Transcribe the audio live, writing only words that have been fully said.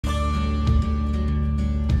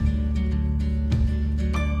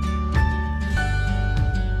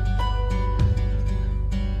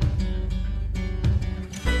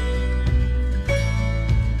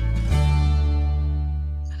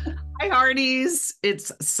Hearties.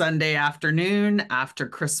 It's Sunday afternoon after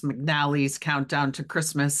Chris McNally's Countdown to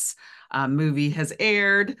Christmas movie has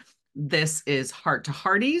aired. This is Heart to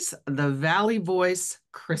Hearties, the Valley Voice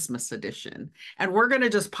Christmas edition. And we're going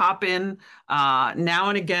to just pop in now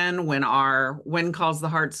and again when our When Calls the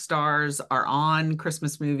Heart stars are on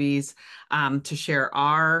Christmas movies to share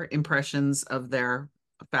our impressions of their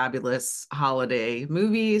fabulous holiday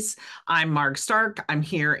movies. I'm Marg Stark. I'm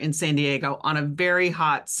here in San Diego on a very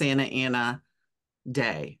hot Santa Ana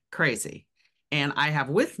day. Crazy. And I have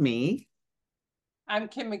with me. I'm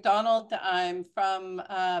Kim McDonald. I'm from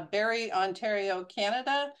Barrie, Ontario,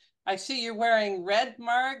 Canada. I see you're wearing red,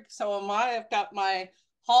 Marg. So am I. I've got my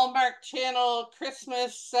Hallmark Channel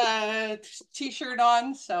Christmas t-shirt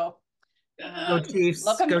on. So Go Chiefs.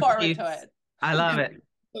 looking Go forward Chiefs. to it. I love it.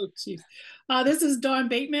 Oh, geez. This is Dawn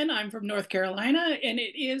Bateman. I'm from North Carolina, and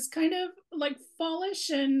it is kind of like fallish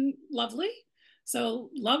and lovely. So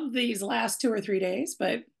love these last 2 or 3 days,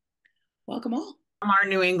 but welcome all. From our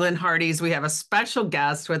New England Hearties, we have a special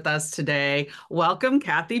guest with us today. Welcome,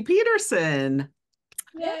 Kathy Peterson.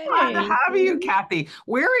 Yay. Glad to have you, Kathy.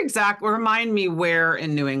 Remind me where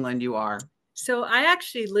in New England you are. So I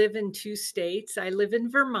actually live in 2 states. I live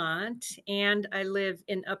in Vermont and I live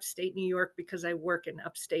in upstate New York because I work in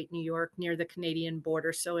upstate New York near the Canadian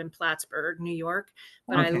border. So in Plattsburgh, New York,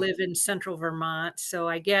 but I live in central Vermont. So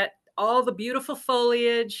I get all the beautiful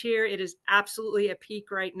foliage here. It is absolutely a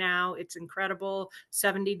peak right now. It's incredible.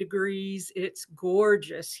 70 degrees. It's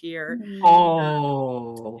gorgeous here.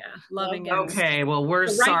 Oh, yeah, loving it. Okay, well, we're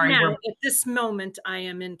so sorry. Right now, at this moment, I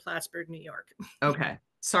am in Plattsburgh, New York. Okay.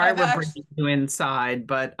 Sorry we're bringing you inside,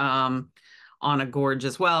 but on a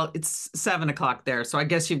gorgeous, well, it's 7 o'clock there. So I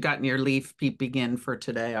guess you've gotten your leaf peeping in for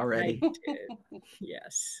today already. I did.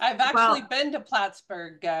 Yes. I've actually been to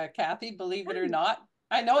Plattsburgh, Kathy, believe it or not.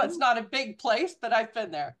 I know it's not a big place, but I've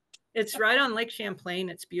been there. It's right on Lake Champlain.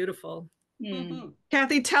 It's beautiful.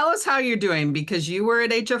 Kathy, tell us how you're doing, because you were at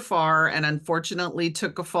HFR and unfortunately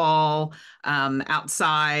took a fall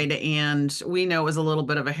outside, and we know it was a little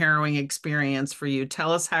bit of a harrowing experience for you.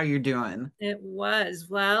 Tell us how you're doing. It was.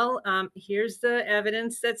 Well, here's the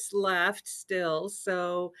evidence that's left still.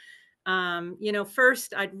 So,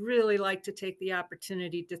 first, I'd really like to take the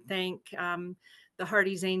opportunity to thank the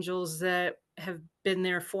Hearties Angels that have been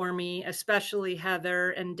there for me, especially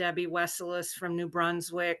Heather and Debbie Wesselis from New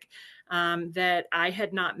Brunswick, that I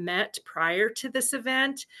had not met prior to this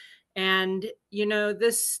event. And,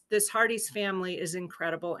 this Hearties family is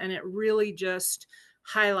incredible. And it really just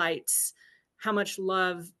highlights how much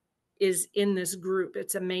love is in this group.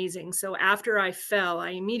 It's amazing. So after I fell, I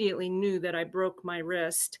immediately knew that I broke my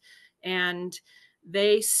wrist, and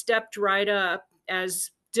they stepped right up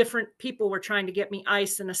as different people were trying to get me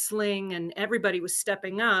ice in a sling, and everybody was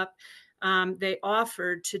stepping up. They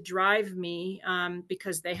offered to drive me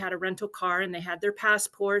because they had a rental car and they had their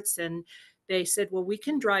passports. And they said, well, we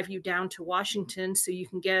can drive you down to Washington so you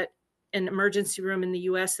can get an emergency room in the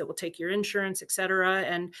US that will take your insurance, et cetera.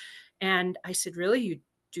 And I said, really? You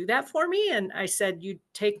do that for me? And I said, you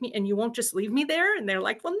take me and you won't just leave me there? And they're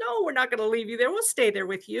like, well, no, we're not going to leave you there. We'll stay there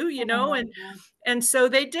with you, And so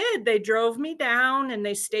they did. They drove me down and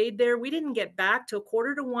they stayed there. We didn't get back till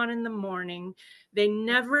 1:45 in the morning. They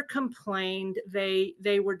never complained.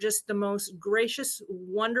 They were just the most gracious,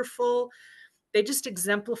 wonderful. They just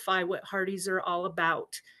exemplify what Hearties are all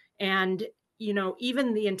about. And,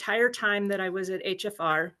 even the entire time that I was at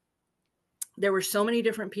HFR, there were so many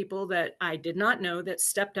different people that I did not know that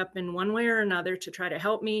stepped up in one way or another to try to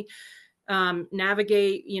help me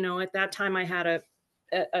navigate. At that time I had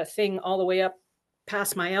a thing all the way up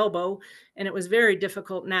past my elbow, and it was very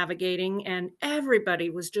difficult navigating, and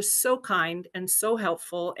everybody was just so kind and so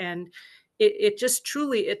helpful. And it just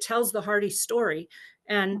truly, it tells the Heartie story.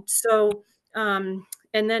 And so,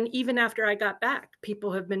 and then even after I got back,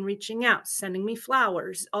 people have been reaching out, sending me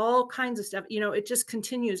flowers, all kinds of stuff. It just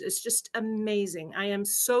continues. It's just amazing. I am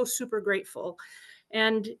so super grateful.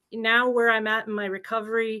 And now where I'm at in my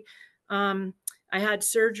recovery, I had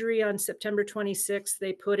surgery on September 26th.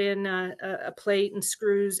 They put in a plate and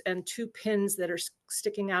screws and 2 pins that are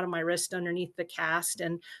sticking out of my wrist underneath the cast.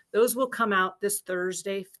 And those will come out this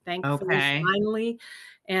Thursday, thankfully, finally.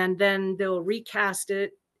 And then they'll recast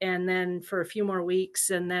it. And then for a few more weeks.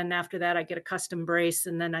 And then after that, I get a custom brace,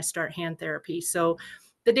 and then I start hand therapy. So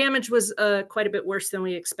the damage was quite a bit worse than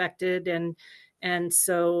we expected. And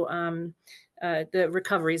so the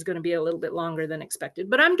recovery is going to be a little bit longer than expected,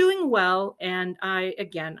 but I'm doing well. And I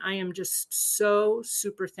am just so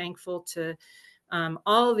super thankful to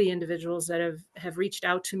all the individuals that have reached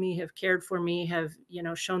out to me, have cared for me, have,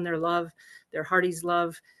 shown their love, their Hearties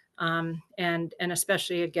love. And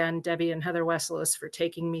especially again, Debbie and Heather Wesselis for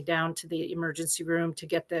taking me down to the emergency room to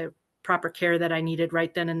get the proper care that I needed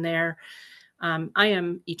right then and there. I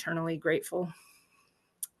am eternally grateful.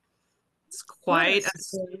 It's quite a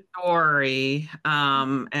story,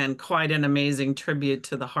 and quite an amazing tribute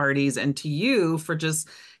to the Hearties and to you for just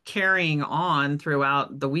carrying on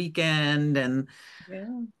throughout the weekend and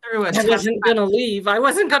through a I wasn't going to leave. I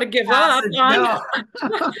wasn't going to give up. No.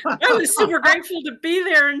 I was super grateful to be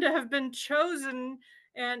there and to have been chosen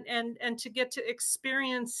and to get to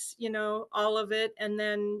experience, you know, all of it and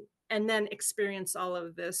then experience all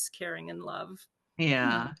of this caring and love.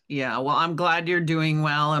 Yeah. Well, I'm glad you're doing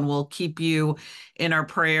well, and we'll keep you in our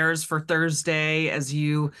prayers for Thursday as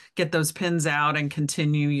you get those pins out and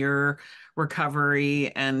continue your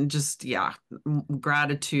recovery. And just,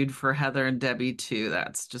 gratitude for Heather and Debbie too.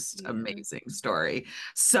 That's just amazing story.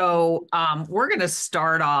 So we're going to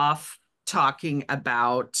start off talking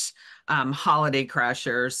about Holiday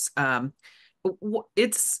Crashers.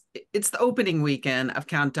 It's the opening weekend of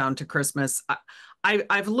Countdown to Christmas.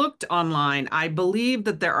 I've looked online. I believe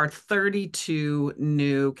that there are 32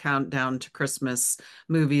 new Countdown to Christmas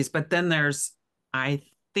movies, but then there's, I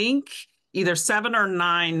think, either 7 or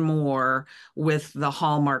 9 more with the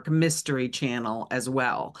Hallmark Mystery Channel as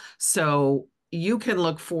well. So you can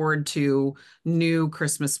look forward to new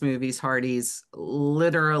Christmas movies, Hearties,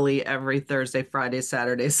 literally every Thursday, Friday,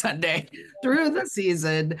 Saturday, Sunday through the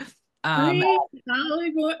season.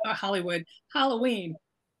 Halloween.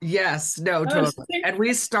 Yes, no, totally. And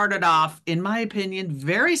we started off, in my opinion,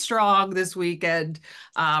 very strong this weekend.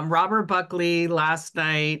 Robert Buckley last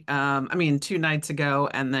night, 2 nights ago,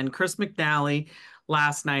 and then Chris McNally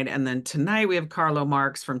last night, and then tonight we have Carlo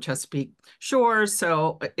Marks from Chesapeake Shores.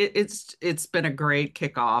 So it's been a great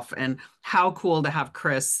kickoff, and how cool to have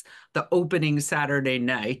Chris the opening Saturday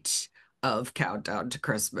night of Countdown to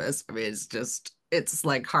Christmas. I mean, it's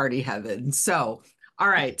like Heartie heaven. So all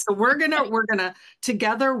right, so we're gonna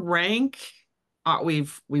together rank.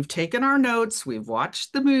 We've taken our notes, we've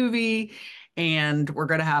watched the movie, and we're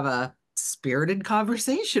gonna have a spirited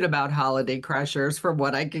conversation about Holiday Crashers from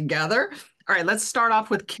what I can gather. All right, let's start off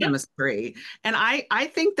with chemistry. And I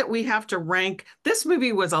think that we have to rank. This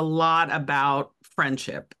movie was a lot about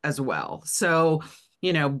friendship as well. So,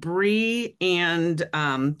 you know, Bree and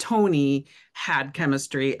Toni had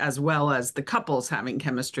chemistry as well as the couples having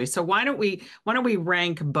chemistry. So why don't we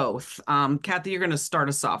rank both? Kathy, you're going to start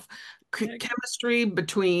us off. Chemistry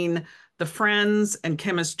between the friends and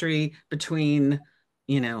chemistry between,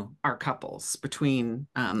 you know, our couples, between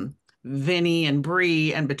Vinny and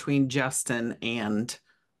Bree, and between Justin and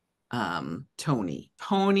Toni.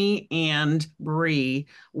 Toni and Bree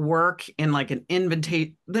work in like an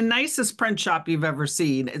the nicest print shop you've ever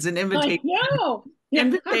seen. It's an invitation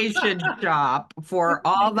shop for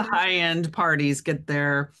all the high-end parties, get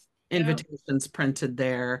their invitations printed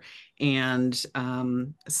there. And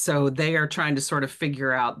so they are trying to sort of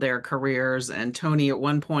figure out their careers. And Toni at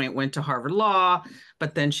one point went to Harvard Law,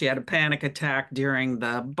 but then she had a panic attack during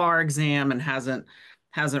the bar exam and hasn't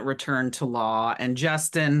returned to law. And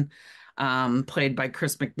Justin, played by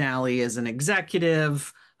Chris McNally, is an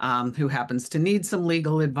executive who happens to need some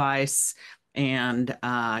legal advice. And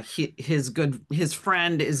his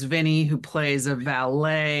friend is Vinny, who plays a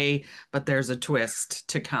valet, but there's a twist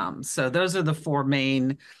to come. So those are the 4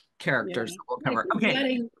 main characters that we'll cover. Okay.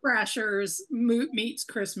 Wedding Crashers meets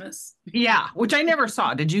Christmas. Yeah, which I never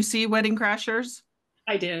saw. Did you see Wedding Crashers?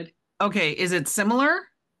 I did. Okay, is it similar?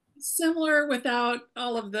 Similar without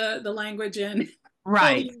all of the language in.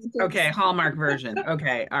 Right. Okay, Hallmark version.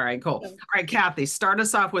 Okay, all right, cool. All right, Kathy, start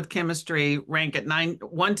us off with chemistry. Rank it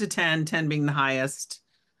 1 to 10, 10 being the highest.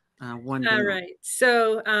 1 being... All right.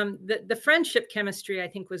 So the friendship chemistry, I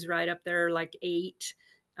think, was right up there, like 8.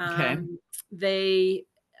 Okay.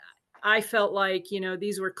 I felt like, you know,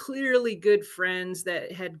 these were clearly good friends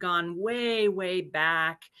that had gone way, way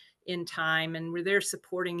back in time and were there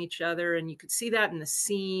supporting each other. And you could see that in the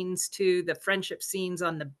scenes too, the friendship scenes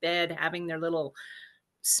on the bed, having their little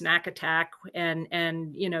snack attack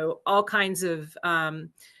and, you know, all kinds of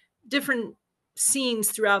different scenes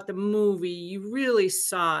throughout the movie. You really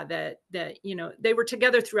saw that, you know, they were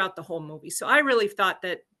together throughout the whole movie. So I really thought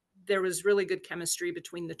that there was really good chemistry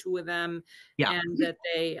between the 2 of them, and that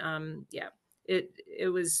they,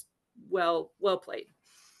 it was well played.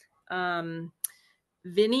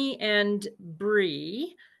 Vinny and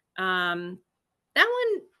Bree, that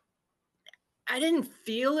one, I didn't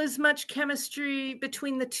feel as much chemistry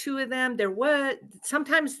between the 2 of them. There was,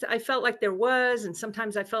 sometimes I felt like there was, and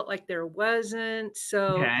sometimes I felt like there wasn't.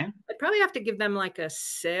 So I'd probably have to give them like a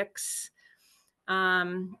 6.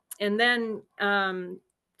 And then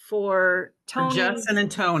for For Toni. Justin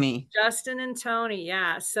and Toni. Justin and Toni,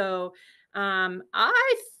 yeah. So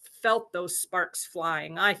I felt those sparks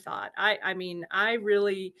flying. I thought, I mean, I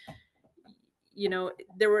really, you know,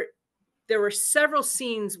 there were several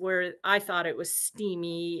scenes where I thought it was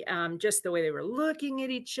steamy, just the way they were looking at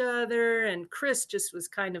each other, and Chris just was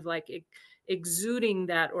kind of like exuding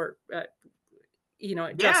that, or you know,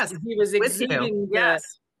 Yes, Justin, he was with you. exuding the.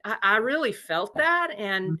 Yes. I really felt that,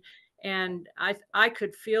 and I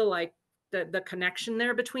could feel like the connection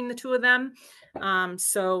there between the two of them.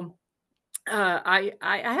 So I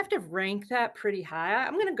have to rank that pretty high.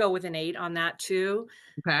 I'm going to go with an 8 on that too.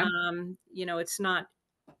 Okay. You know, it's not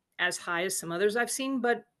as high as some others I've seen,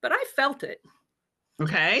 but I felt it.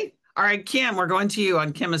 Okay. All right, Kim, we're going to you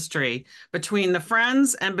on chemistry between the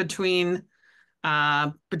friends and between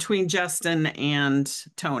Justin and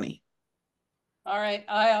Toni. All right.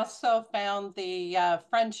 I also found the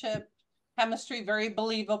friendship chemistry very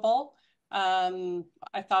believable. I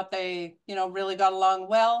thought they, you know, really got along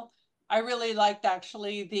well. I really liked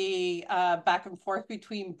actually the back and forth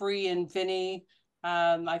between Bree and Vinny.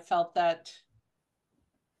 I felt that,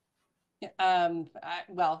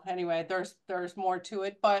 well, anyway, there's more to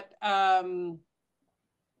it, but yeah,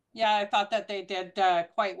 I thought that they did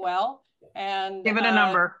quite well. And give it a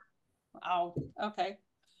number. Oh, okay.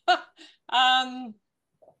 I'm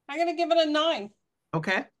gonna give it a 9.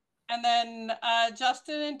 Okay. And then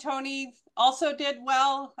Justin and Toni also did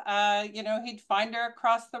well. You know, he'd find her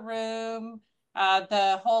across the room.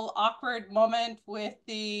 The whole awkward moment with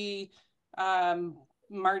the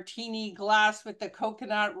martini glass with the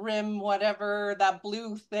coconut rim, whatever, that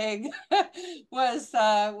blue thing was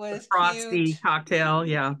Frosty cute. cocktail,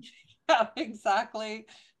 yeah. Yeah, exactly.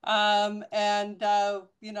 And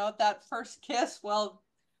you know, that first kiss, well,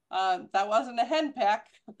 that wasn't a hen peck.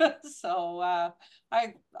 So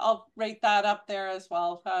I'll rate that up there as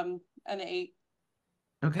well. An 8.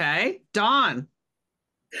 Okay. Dawn.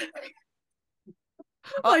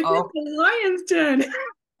 Like Uh-oh. the lion's den.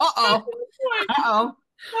 Uh-oh. Uh-oh.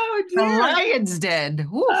 Oh The dear. lion's dead.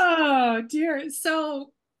 Woo. Oh dear.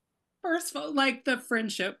 So first of all, like the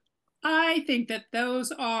friendship, I think that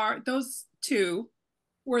those two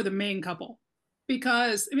were the main couple,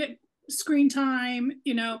 because screen time,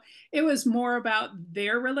 you know, it was more about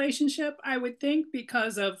their relationship, I would think,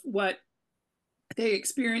 because of what they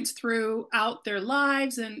experienced throughout their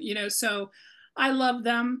lives. And, you know, so I love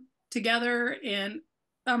them together, and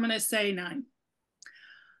I'm going to say 9.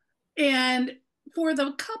 And for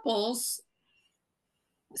the couples,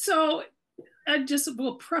 so I just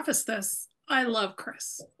will preface this. I love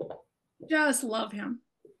Chris. Just love him.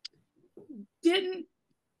 Didn't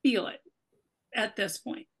feel it at this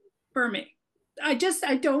point for me. I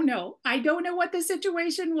don't know. I don't know what the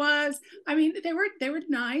situation was. I mean, they were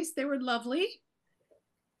nice. They were lovely.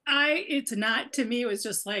 It's not, to me, it was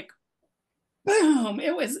just like, boom.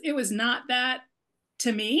 It was not that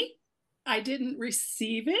to me. I didn't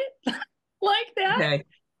receive it like that. Okay.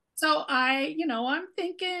 So I'm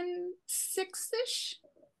thinking 6-ish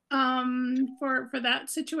for that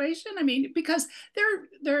situation. I mean, because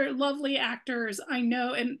they're lovely actors, I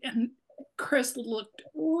know, and Chris looked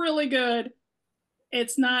really good.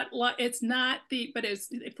 It's not but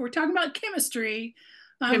if we're talking about chemistry,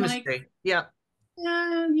 I'm like, yeah.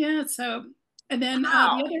 yeah. So, and then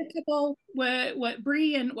Wow. the other couple, what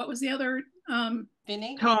Bree and what was the other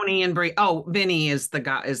Vinny? Toni and Bree. Oh, Vinny is the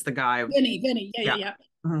guy. Vinny. Yeah.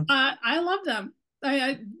 Mm-hmm. I love them.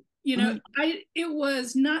 You know, it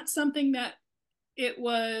was not something that it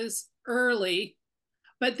was early,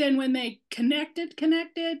 but then when they connected,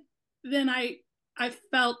 then I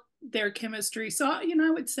felt their chemistry. So, you know,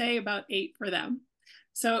 I would say about 8 for them.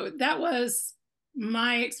 So that was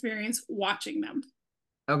my experience watching them.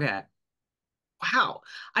 Okay. Wow.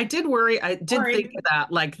 I did worry. I did think of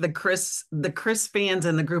that, like the Chris fans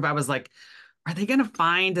in the group. I was like, are they going to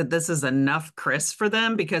find that this is enough Chris for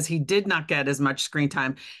them? Because he did not get as much screen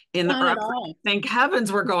time in the Not at all. Thank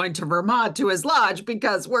heavens we're going to Vermont to his lodge,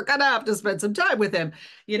 because we're going to have to spend some time with him,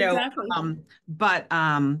 you know. Exactly.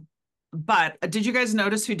 But did you guys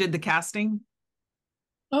notice who did the casting?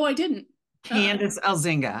 Oh, I didn't. Candace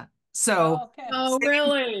Elzinga. So, okay. Oh,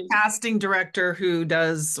 really? Casting director who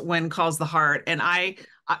does When Calls the Heart, and I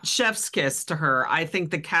chef's kiss to her. I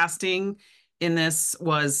think the casting in this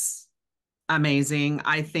was amazing.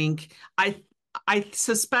 I think I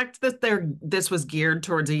suspect that this was geared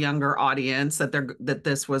towards a younger audience, that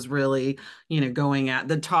this was really, you know, going at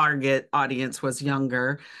the target audience was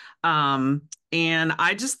younger. And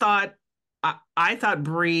I just thought I thought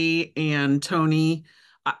Bree and Toni,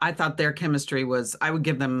 I thought their chemistry was, I would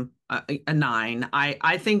give them a 9.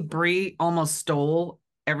 I think Bree almost stole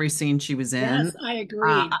every scene she was in. Yes, I agree.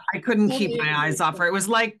 I couldn't Totally keep my agree. eyes off her.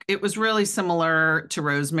 It was really similar to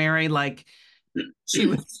Rosemary. Like she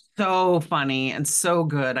was so funny and so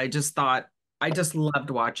good. I just loved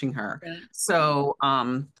watching her. Yeah. So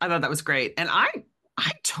I thought that was great. And I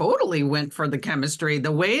totally went for the chemistry.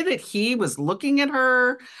 The way that he was looking at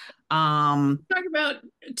her, Talk about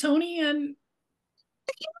Toni and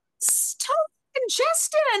Tony and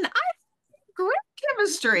Justin. Great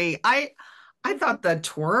chemistry. I thought the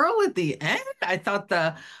twirl at the end. I thought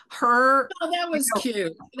her oh, that was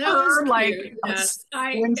cute. That was her like cute. Yes,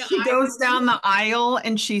 when she goes down the aisle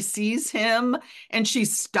and she sees him and she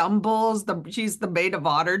stumbles. She's the maid of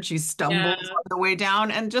honor. She stumbles yeah. on the way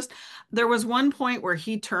down, and just there was one point where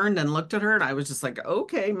he turned and looked at her, and I was just like,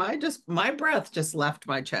 okay, my breath just left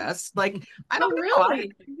my chest. Like I Oh, don't know.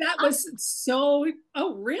 really? That was so.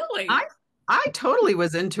 Oh, really? I totally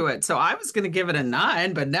was into it. So I was going to give it a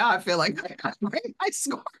 9, but now I feel like I bring my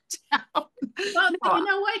score down. Well, you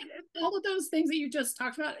know what? All of those things that you just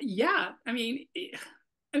talked about. Yeah. I mean,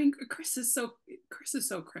 Chris is so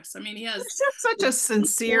Chris. I mean, he has It's just such a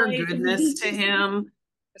sincere goodness to him.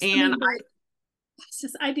 And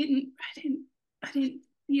I didn't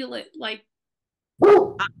feel it like.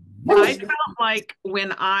 I felt like when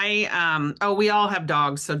we all have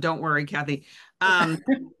dogs, so don't worry, Kathy.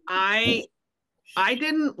 I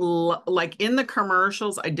didn't like in the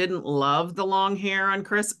commercials, I didn't love the long hair on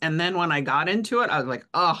Chris. And then when I got into it, I was like,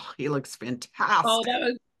 oh, he looks fantastic.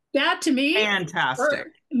 Oh, that to me. Fantastic.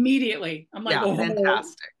 Immediately. I'm like, yeah,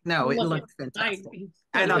 fantastic. No, it looks fantastic.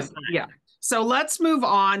 Yeah. So let's move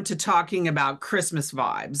on to talking about Christmas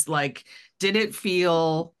vibes. Like, did it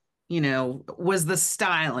feel, was the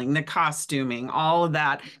styling, the costuming, all of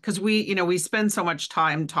that? Because we spend so much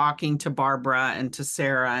time talking to Barbara and to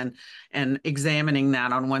Sarah and examining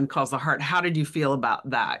that on One Calls the Heart. How did you feel about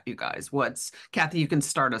that, you guys? Kathy, you can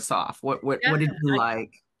start us off. What did you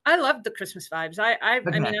like? I loved the Christmas vibes. I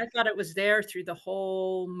mean, I thought it was there through the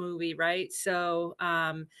whole movie, right? So,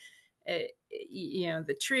 the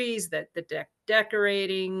trees, the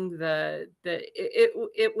decorating,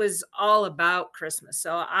 it was all about Christmas.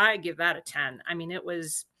 So I give that a 10. I mean,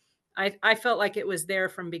 I felt like it was there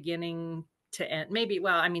from beginning to end. Maybe,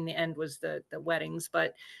 well, I mean, the end was the weddings,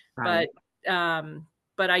 but I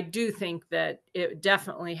do think that it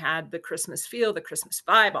definitely had the Christmas feel, the Christmas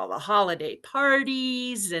vibe, all the holiday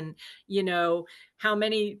parties, and how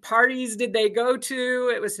many parties did they go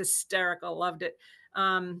to? It was hysterical. Loved it.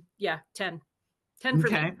 10 for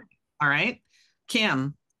me. All right.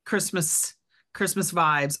 Kim, Christmas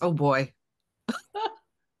vibes. Oh boy.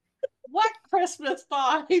 What Christmas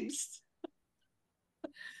vibes?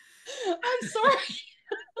 I'm sorry.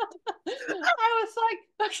 I was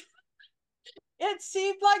like, it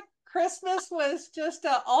seemed like Christmas was just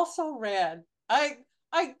also ran. I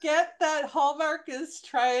get that Hallmark is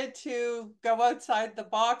trying to go outside the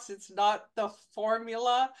box. It's not the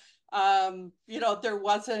formula. There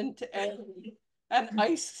wasn't an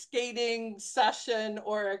ice skating session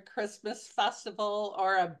or a Christmas festival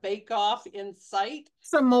or a bake-off in sight.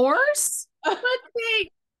 S'mores? But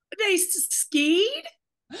they skied.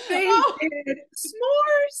 They did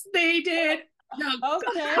s'mores. They did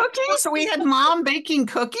cookies. So we had mom baking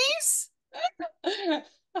cookies.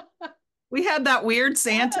 We had that weird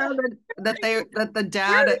Santa that the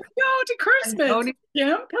dad. Where did we go to Christmas?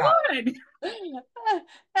 Jim, come on.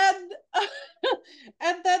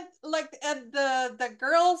 And then the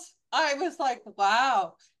girls, I was like,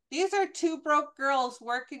 wow, these are two broke girls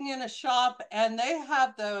working in a shop and they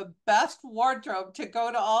have the best wardrobe to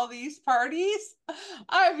go to all these parties.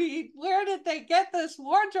 I mean, where did they get this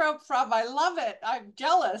wardrobe from? I love it. I'm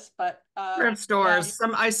jealous, but thrift stores.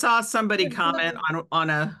 I saw somebody comment on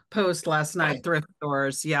a post last night. Thrift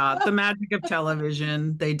stores. Yeah, the magic of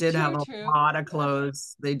television. They did have a lot of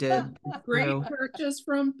clothes. They did. Great purchase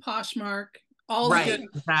from Poshmark. All right. good.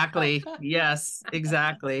 Exactly. Yes,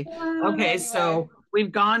 exactly. Okay, so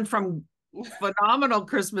we've gone from phenomenal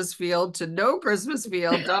Christmas feel to no Christmas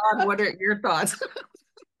feel. Dawn, what are your thoughts?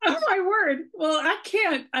 Oh my word. Well,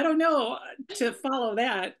 I don't know to follow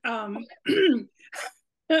that.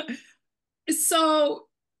 So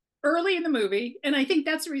early in the movie, and I think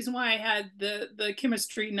that's the reason why I had the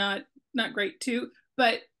chemistry not great too,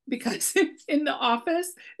 but because in the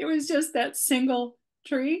office, it was just that single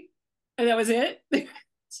tree and that was it.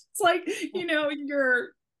 It's like,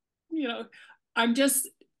 I'm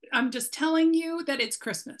just telling you that it's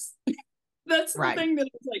Christmas. That's the thing that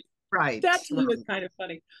it's like, Right. That to me was kind of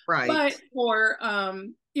funny. Right. But for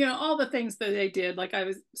you know, all the things that they did, like I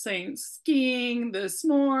was saying, skiing, the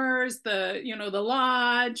s'mores, the, you know, the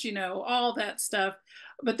lodge, you know, all that stuff.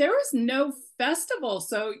 But there was no festival.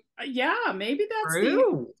 So yeah, maybe that's the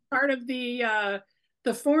True. part of the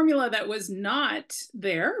formula that was not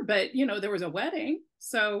there, but you know, there was a wedding.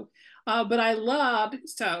 So but I loved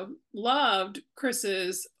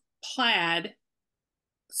Chris's plaid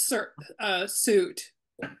suit.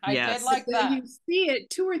 I Yes. did like that. You see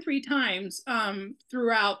it 2 or 3 times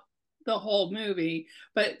throughout the whole movie,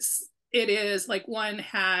 but it is like one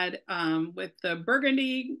had with the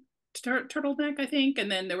burgundy turtleneck, I think,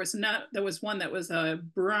 and then there was one that was a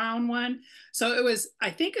brown one. So it was,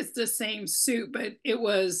 I think it's the same suit, but it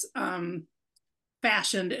was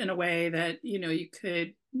fashioned in a way that, you know, you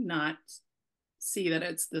could not see that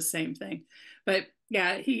it's the same thing. But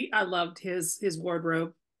yeah, I loved his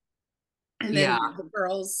wardrobe. And then the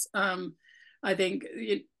girls, I think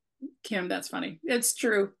Kim, that's funny. It's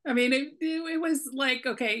true. I mean, it was like,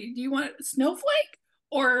 okay, do you want snowflake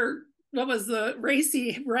or what was the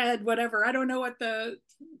racy red, whatever? I don't know what the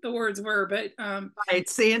words were, but right,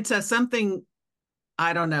 Santa something,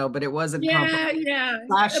 I don't know, but it wasn't flashy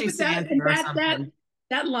but Santa or something.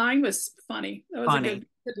 That line was funny. That was funny. a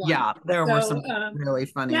good line. Yeah, there were some really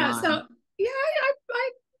funny lines. So yeah,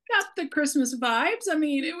 I got the Christmas vibes. I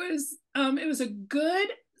mean, it was a good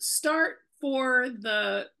start for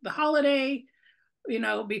the holiday, you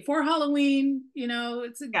know, before Halloween, you know,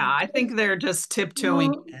 I think they're just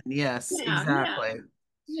tiptoeing in. Yes, exactly.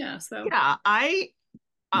 Yeah, so yeah, I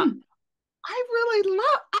really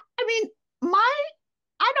love, I mean,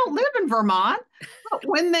 I don't live in Vermont, but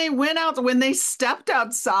when they stepped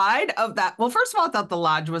outside of that, well, first of all, I thought the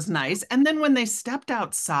lodge was nice. And then when they stepped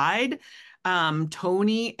outside,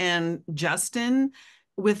 Toni and Justin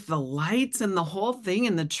with the lights and the whole thing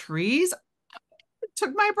and the trees, it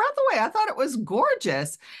took my breath away. I thought it was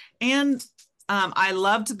gorgeous. And I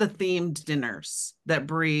loved the themed dinners that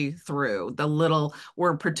Brie threw.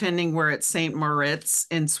 We're pretending we're at St. Moritz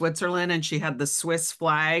in Switzerland, and she had the Swiss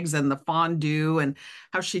flags and the fondue, and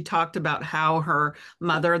how she talked about how her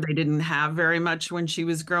mother, they didn't have very much when she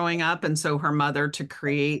was growing up. And so her mother, to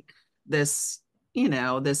create this, you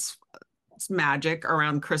know, this magic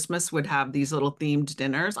around Christmas, would have these little themed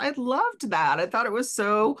dinners. I loved that. I thought it was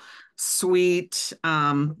so sweet.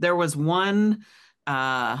 There was one,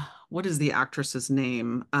 what is the actress's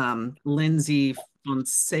name? Lyndsy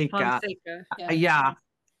Fonseca. Yeah.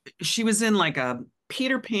 She was in like a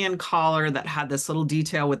Peter Pan collar that had this little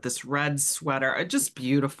detail with this red sweater. Just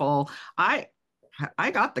beautiful. I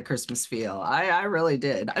got the Christmas feel. I really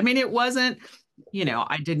did. I mean, it wasn't, you know,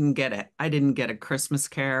 I didn't get it. I didn't get a Christmas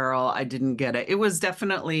Carol. I didn't get it. It was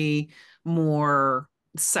definitely more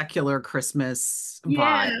secular Christmas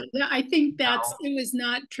vibe. Yeah, I think it was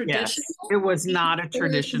not traditional. Yes, it was not a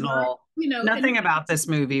traditional, you know, nothing about this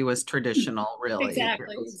movie was traditional, really.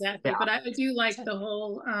 Exactly. Yeah. But I do like the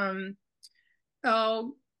whole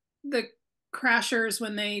the Crashers,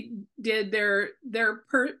 when they did their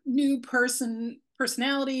new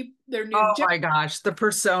personality, their new my gosh, the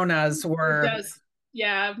personas were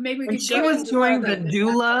maybe we when could she was doing the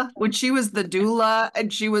doula, when she was the doula,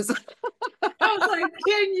 and she was I was like,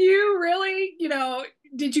 can you really, you know,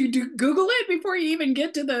 did you Google it before you even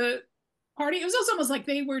get to the party? It was almost like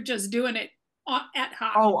they were just doing it at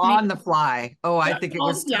hot. On the fly. I think it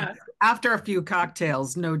was after a few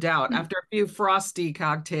cocktails, no doubt. After a few frosty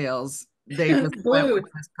cocktails, they just went with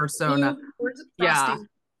this persona.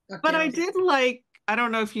 But I did like, I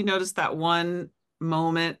don't know if you noticed that one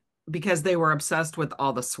moment, because they were obsessed with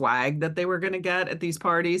all the swag that they were going to get at these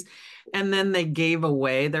parties. And then they gave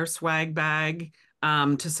away their swag bag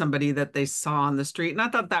to somebody that they saw on the street. And I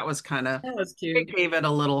thought that was cute. It gave it a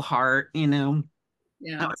little heart, you know.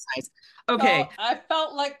 Yeah. That was nice. Okay. So I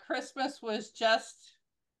felt like Christmas was just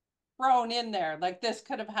thrown in there. Like this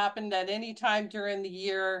could have happened at any time during the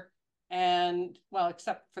year. And well,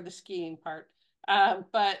 except for the skiing part.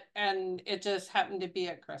 And it just happened to be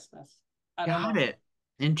at Christmas. Got it.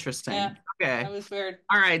 Interesting. Yeah, okay. That was weird.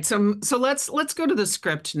 All right. So let's go to the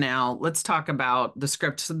script now. Let's talk about the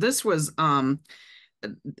script. So this was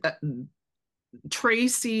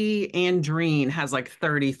Tracy Andreen has like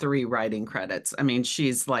 33 writing credits. I mean,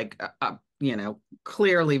 she's like you know,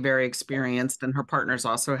 clearly very experienced, and her partners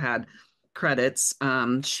also had credits.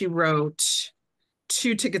 She wrote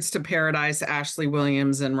Two Tickets to Paradise, Ashley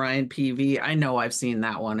Williams and Ryan Peavy. I know I've seen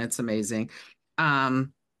that one. It's amazing.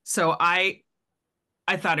 So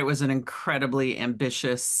I thought it was an incredibly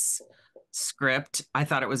ambitious script. I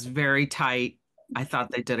thought it was very tight. I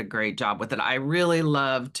thought they did a great job with it. I really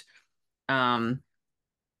loved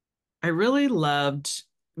I really loved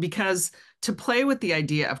because to play with the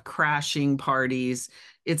idea of crashing parties,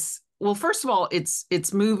 it's well, first of all, it's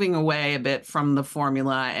moving away a bit from the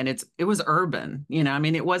formula and it was urban, you know. I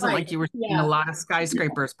mean, it wasn't Right. like you were seeing a Yeah. lot of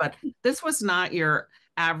skyscrapers, but this was not your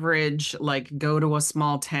average like go to a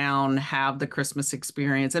small town, have the Christmas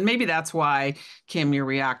experience. And maybe that's why, Kim, you're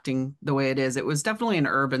reacting the way it is. It was definitely an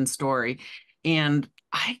urban story. And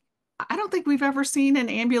I don't think we've ever seen an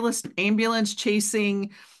ambulance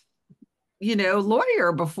chasing, you know,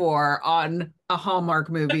 lawyer before on a Hallmark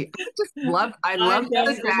movie. I I loved don't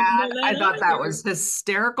the remember dad. I that thought that either. was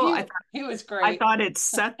hysterical. He was I great. thought it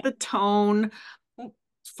set the tone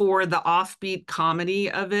for the offbeat comedy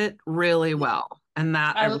of it really well. And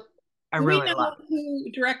that I I Do we really know loved.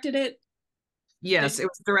 who directed it? Yes, it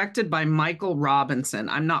was directed by Michael Robinson.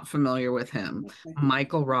 I'm not familiar with him. Okay.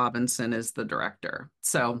 Michael Robinson is the director.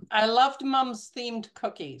 So I loved Mom's themed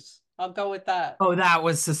cookies. I'll go with that. oh, that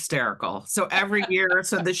was hysterical. So every year,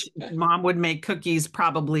 so the mom would make cookies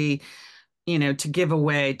probably, you know, to give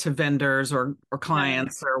away to vendors or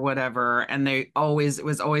clients or whatever. And it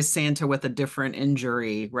was always Santa with a different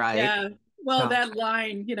injury, right? Yeah. Well, So that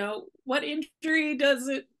line, you know, what injury does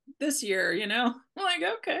it this year? You know, I'm like,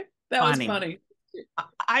 okay, that was funny. funny.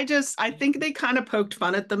 I think they kind of poked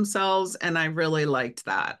fun at themselves, and I really liked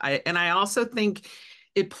that. I also think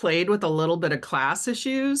it played with a little bit of class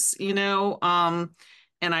issues, you know,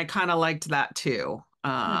 and I kind of liked that too.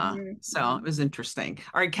 So it was interesting.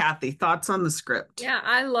 All right, Kathy, thoughts on the script? Yeah,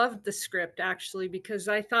 I loved the script actually because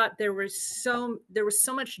I thought there was so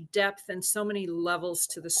much depth and so many levels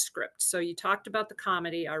to the script. So you talked about the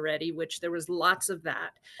comedy already, which there was lots of that.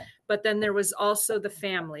 But then there was also the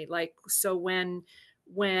family. Like so when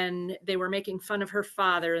they were making fun of her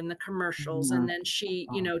father in the commercials and then she,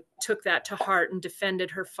 you know, took that to heart and defended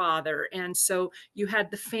her father. And so you had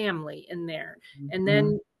the family in there. And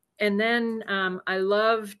then I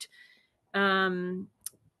loved um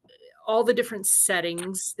all the different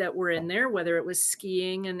settings that were in there, whether it was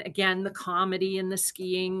skiing and again, the comedy in the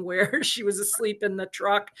skiing where she was asleep in the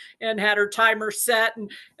truck and had her timer set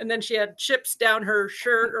and then she had chips down her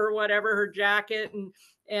shirt or whatever, her jacket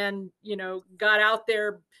and, you know, got out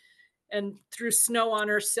there and threw snow on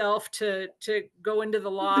herself to go into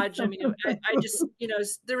the lodge. I mean, I just, you know,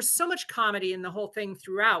 there was so much comedy in the whole thing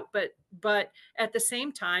throughout, but at the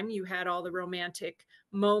same time, you had all the romantic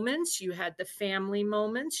moments, you had the family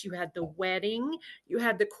moments, you had the wedding, you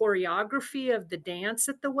had the choreography of the dance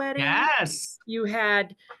at the wedding. Yes. You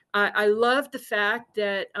had, I loved the fact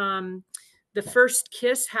that the first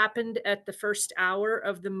kiss happened at the first hour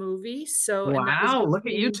of the movie. So, and that was Wow, look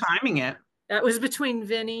at you between timing it. that was between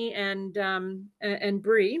Vinny and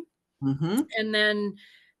Bree. Mm-hmm. And then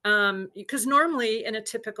because normally in a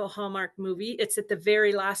typical Hallmark movie, it's at the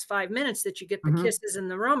very last 5 minutes that you get the kisses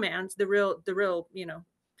and the romance, the real, you know,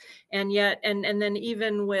 and yet and then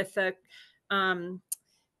even with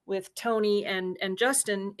Toni and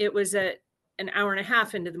Justin, it was at an hour and a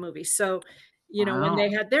half into the movie. So, you know, when Wow. they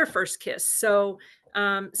had their first kiss. So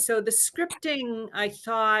so the scripting, I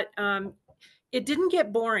thought it didn't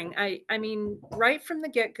get boring. I mean, right from the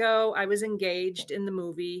get-go, I was engaged in the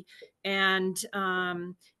movie and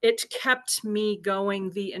it kept me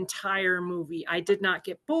going the entire movie. I did not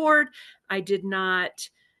get bored. I did not,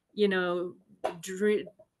 you know,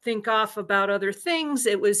 think off about other things.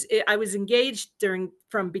 I was engaged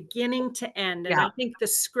from beginning to end. And Yeah. I think the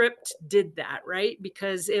script did that, right?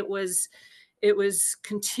 Because it was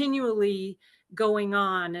continually going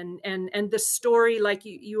on and the story, like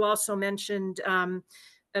you also mentioned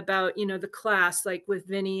about, you know, the class, like with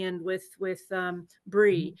Vinny and with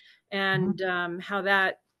Bree and how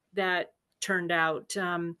that turned out.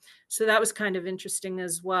 So that was kind of interesting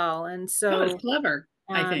as well. And That was so clever,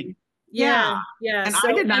 I think. Yeah. yeah. And I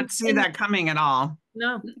So did not see that coming at all.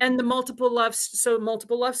 no, and the multiple love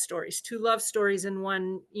stories, two love stories in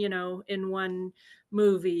one, you know, in one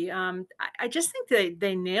movie. I just think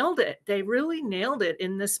they nailed it. They really nailed it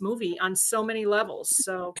in this movie on so many levels.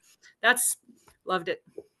 So that's loved it.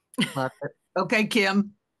 Love it. Okay,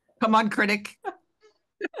 Kim, come on, critic.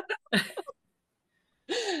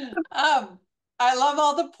 I love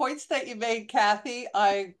all the points that you made, Kathy.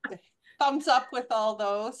 I thumbs up with all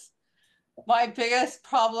those. My biggest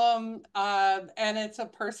problem, and it's a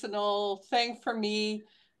personal thing for me,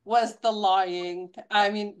 was the lying. I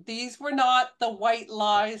mean, these were not the white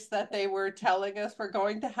lies that they were telling us were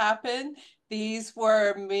going to happen. These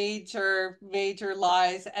were major, major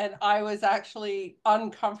lies. And I was actually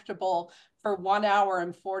uncomfortable for 1 hour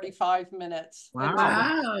and 45 minutes.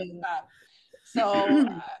 Wow. So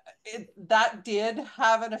that did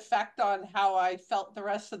have an effect on how I felt the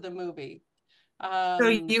rest of the movie. So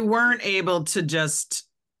you weren't able to just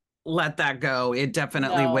let that go. It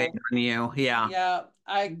definitely No. weighed on you. Yeah. Yeah.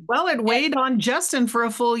 Well, it weighed on Justin for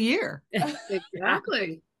a full year.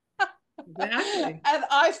 Exactly. Exactly. And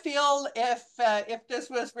I feel if this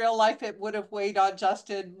was real life, it would have weighed on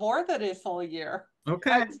Justin more than a full year.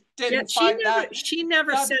 Okay. I didn't find that she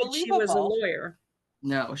never said she was a lawyer.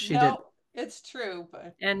 No, she didn't. It's true,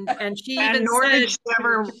 but And she And even nor said did she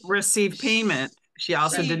ever receive payment. She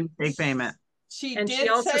also didn't take payment. She And did she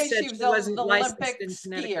also say said she was she wasn't an licensed Olympic in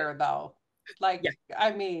Connecticut. skier, though. Like, Yeah.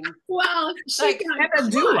 I mean, Well, she like, got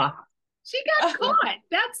And a doula. She got caught.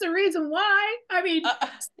 That's the reason why. I mean,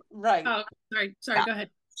 right. oh, sorry, Yeah. go ahead.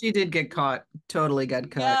 She did get caught. Totally got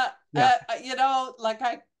cut. Yeah. You know, like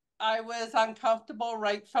I was uncomfortable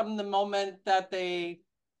right from the moment that they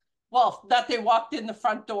walked in the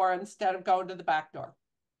front door instead of going to the back door.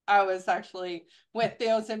 I was actually with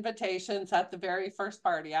those invitations at the very first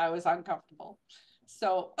party. I was uncomfortable.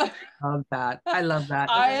 So Love that. I love that.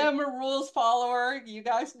 I am a rules follower. You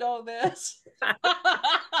guys know this.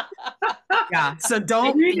 Yeah. So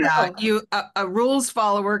don't, a rules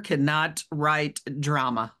follower cannot write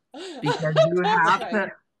drama because you have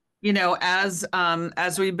to, you know, as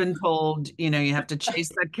we've been told, you know, you have to chase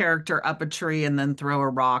that character up a tree and then throw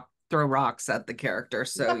rocks at the character.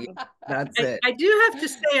 So that's it. I do have to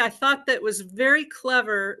say, I thought that was very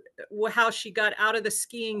clever how she got out of the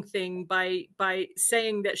skiing thing by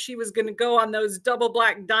saying that she was going to go on those double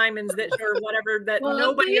black diamonds that or whatever that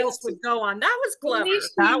nobody else would go on. That was clever.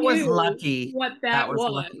 That was lucky. What that was.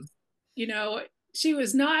 Lucky. You know, she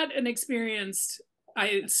was not an experienced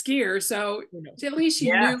skier, so at least she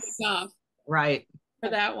knew enough. Right.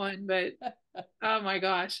 For that one, but oh my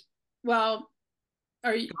gosh. Well,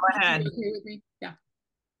 are you okay with me? Yeah.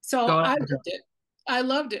 So I loved it. I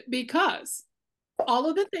loved it because all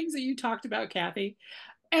of the things that you talked about, Kathy,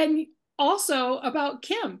 and also about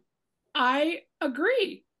Kim, I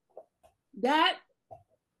agree. That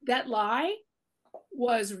lie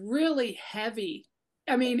was really heavy.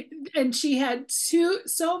 I mean, and she had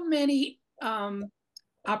so many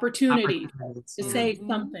opportunities to say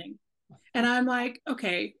something. And I'm like,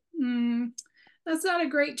 okay, that's not a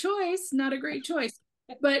great choice. Not a great choice.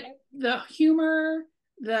 But the humor,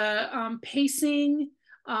 the pacing,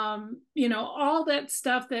 you know, all that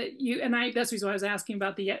stuff that that's the reason why I was asking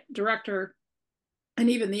about the director and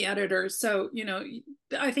even the editors. So, you know,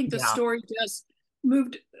 I think the story just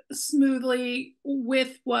moved smoothly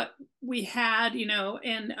with what we had, you know,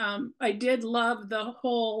 and I did love the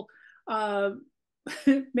whole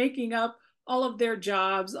making up all of their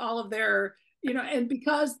jobs, all of their, you know, and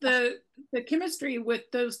because the chemistry with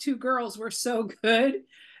those two girls were so good,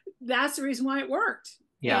 that's the reason why it worked.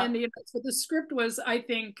 Yeah. And you know, so the script was, I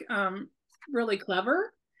think, really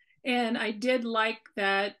clever, and I did like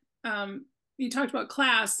that. You talked about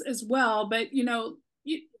class as well, but you know,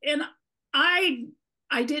 and I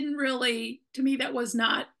didn't really. To me, that was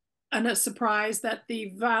not a surprise that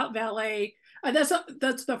the valet. That's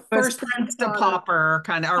the first Prince to Pauper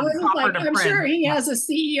kind of. I'm sure he has a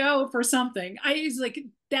CEO for something. I was like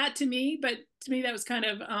that to me, but to me that was kind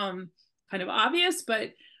of obvious.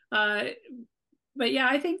 But yeah,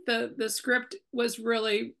 I think the script was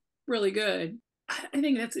really really good. I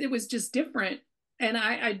think it was just different, and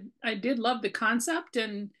I did love the concept,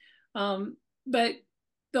 and but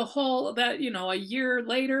the whole that, you know, a year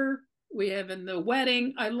later we have in the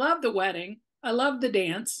wedding. I love the wedding. I love the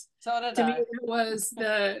dance. So did to me, it was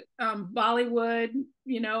the Bollywood,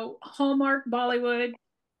 you know, Hallmark Bollywood,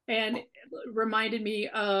 and it reminded me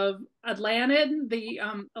of Aladdin, the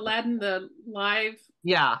live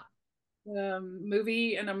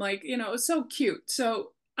movie, and I'm like, you know, it's so cute.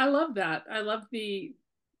 So I love that. I love the,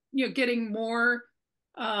 you know, getting more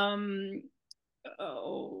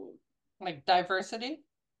like diversity,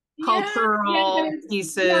 cultural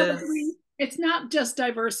pieces. It's not just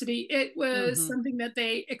diversity. It was something that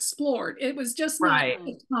they explored. It was just not a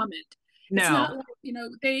comment. No. It's not like, you know,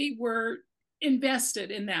 they were invested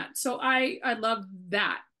in that. So I love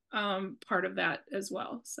that part of that as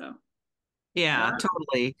well. So yeah,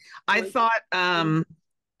 totally. I thought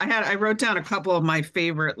I wrote down a couple of my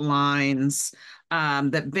favorite lines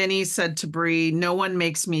that Vinny said to Bree. No one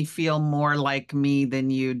makes me feel more like me than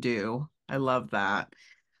you do. I love that.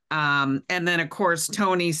 And then, of course,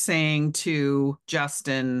 Toni saying to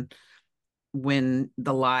Justin when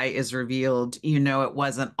the lie is revealed, you know, it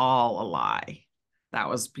wasn't all a lie. That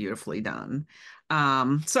was beautifully done.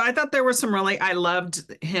 So I thought there were some really, I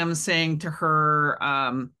loved him saying to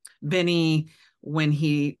her, Vinny, when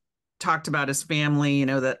he talked about his family, you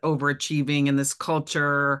know, that overachieving in this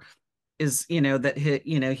culture is, you know, that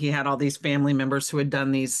he had all these family members who had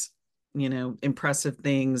done these impressive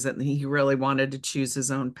things, and he really wanted to choose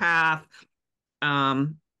his own path.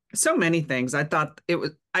 Um, so many things.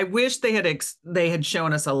 I wish they had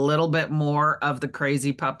shown us a little bit more of the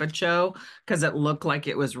crazy puppet show, because it looked like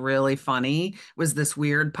it was really funny. It was this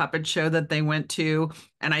weird puppet show that they went to,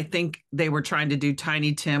 and I think they were trying to do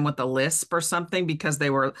Tiny Tim with a lisp or something, because they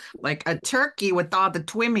were like a turkey with all the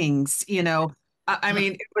twimmings. I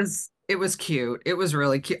mean, it was cute. It was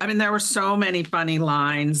really cute. I mean, there were so many funny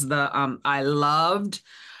lines. I loved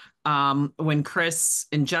when Chris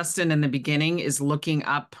and Justin in the beginning is looking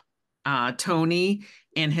up Toni,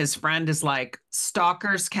 and his friend is like,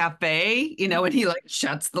 Stalker's Cafe, and he like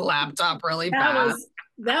shuts the laptop really fast.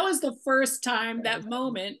 That was the first time, that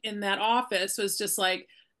moment in that office was just like,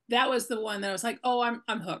 that was the one that was like, oh,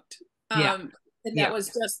 I'm hooked. Yeah. And that was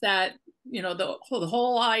just that, the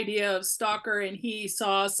whole idea of stalker, and he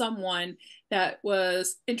saw someone that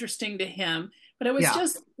was interesting to him, but it was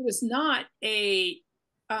it was not a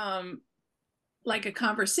like a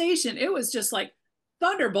conversation. It was just like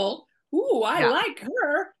Thunderbolt. Ooh, I like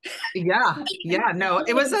her. Yeah. No,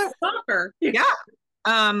 it was a stalker. Yeah.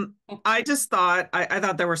 I just thought I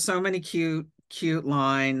thought there were so many cute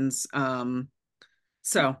lines.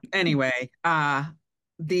 So anyway,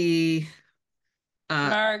 the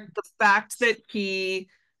the fact that he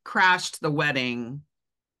crashed the wedding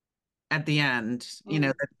at the end,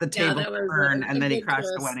 the table turned and then he crashed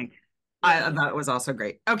the wedding. I thought it was also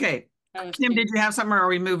great. Okay. Kim, did you have something, or are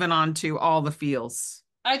we moving on to all the feels?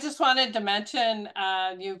 I just wanted to mention,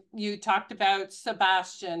 you talked about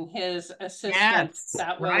Sebastian, his assistant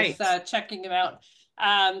that was checking him out.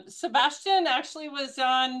 Sebastian actually was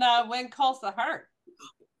on When Calls the Heart.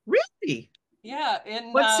 Really? Yeah.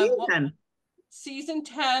 In what season? Season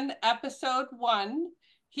 10, episode 1.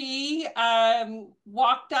 He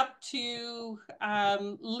walked up to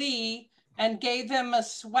Lee and gave him a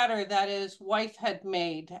sweater that his wife had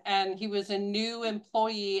made. And he was a new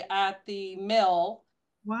employee at the mill.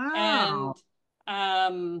 Wow.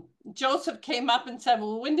 And Joseph came up and said,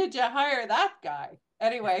 well, when did you hire that guy?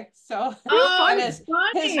 Anyway, so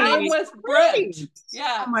his name was Brent.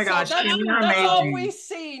 Yeah. Oh my gosh, so Kim, you're that's amazing. all we've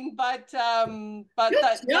seen, but good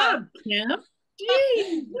job, Kim.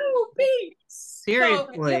 Gee, no beats.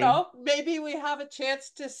 Seriously. So, maybe we have a chance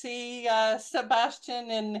to see Sebastian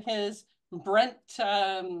in his Brent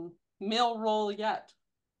mill role yet.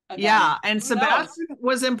 Again. Yeah, and Sebastian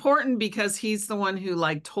was important because he's the one who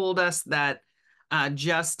like told us that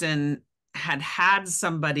Justin had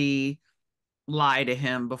somebody lie to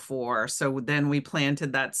him before. So then we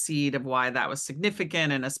planted that seed of why that was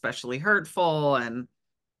significant and especially hurtful, and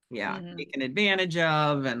taken advantage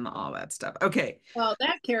of and all that stuff. Okay. Well,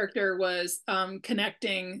 that character was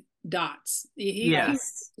connecting dots. He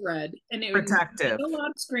was thread, and it protective. Was a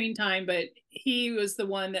lot of screen time, but he was the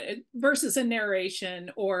one that, versus a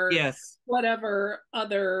narration or whatever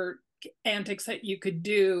other antics that you could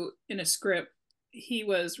do in a script, he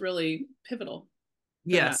was really pivotal.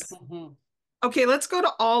 Yes. Okay, let's go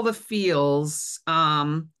to all the feels.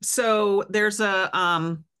 So there's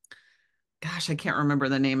a gosh, I can't remember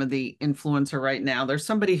the name of the influencer right now. There's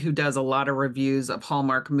somebody who does a lot of reviews of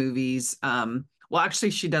Hallmark movies. Well, actually,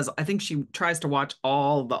 she does. I think she tries to watch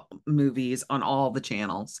all the movies on all the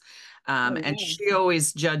channels. And she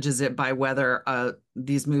always judges it by whether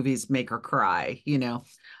these movies make her cry,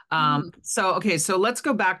 So, okay, so let's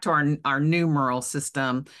go back to our numeral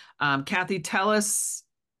system. Kathy, tell us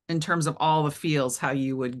in terms of all the feels how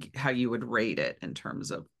you would rate it in terms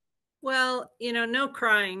of. Well, no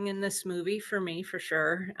crying in this movie for me, for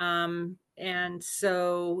sure. And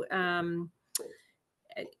so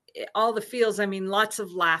all the feels, I mean, lots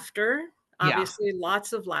of laughter, obviously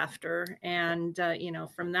lots of laughter. And,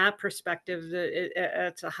 from that perspective,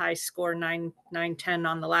 it's a high score, 9/10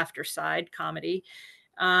 on the laughter side, comedy.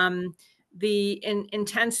 The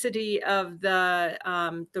intensity of the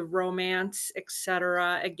romance,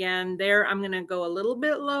 etc. Again, there I'm going to go a little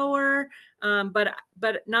bit lower, but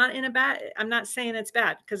not in a bad. I'm not saying it's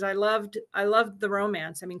bad, because I loved the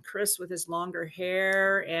romance. I mean, Chris with his longer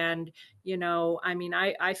hair, and I mean,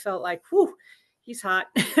 I felt like, whew, he's hot,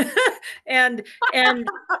 and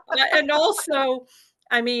also,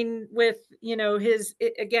 I mean, with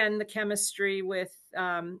again, the chemistry with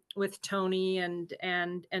Toni and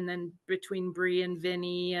then between Bree and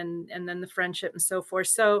Vinny, and then the friendship and so forth.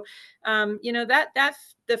 So that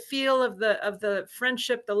the feel of the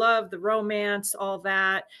friendship, the love, the romance, all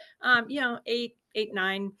that, 8,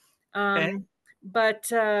 9.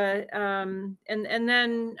 But and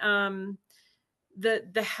then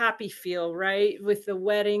the happy feel, right, with the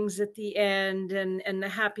weddings at the end, and the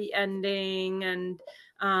happy ending, and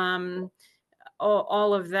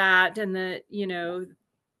all of that, and the,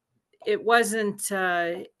 it wasn't,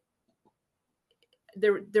 there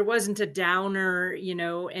wasn't a downer,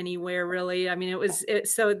 anywhere really. I mean,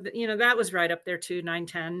 so, that was right up there too, 9,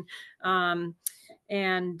 10.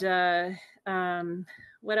 And,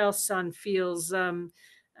 what else on feels?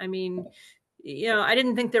 I mean, I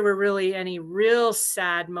didn't think there were really any real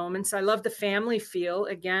sad moments. I love the family feel,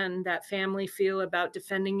 again, that family feel about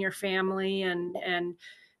defending your family and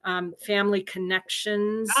family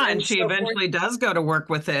connections Yeah, and and she so forth. eventually does go to work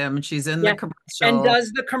with him. She's in the Yeah, and commercial.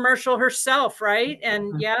 does the commercial herself, right?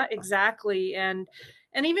 And Mhm. yeah, exactly. And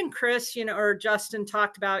even Chris, or Justin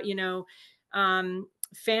talked about,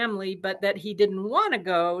 family, but that he didn't want to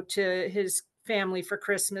go to his family for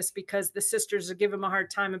Christmas because the sisters would give him a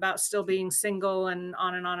hard time about still being single, and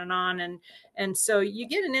on and on and on. And so you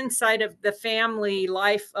get an insight of the family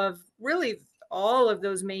life of really all of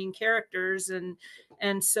those main characters.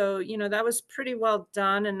 And so, that was pretty well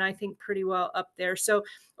done, and I think pretty well up there. So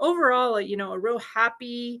overall, a real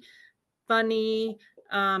happy, funny,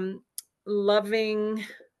 loving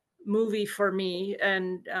movie for me.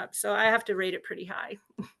 And so I have to rate it pretty high.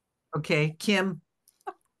 Okay, Kim.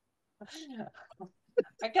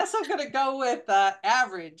 I guess I'm going to go with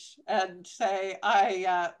average and say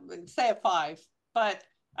say a 5. But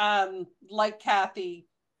like Kathy,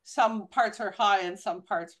 some parts were high and some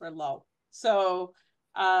parts were low. So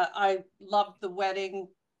I loved the wedding,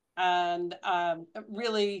 and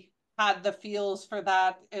really had the feels for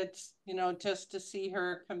that. It's, just to see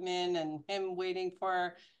her come in and him waiting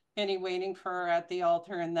for Vinny waiting for her at the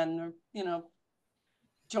altar, and then,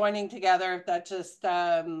 joining together. That just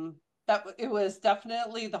that it was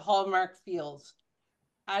definitely the Hallmark feels.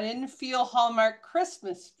 I didn't feel Hallmark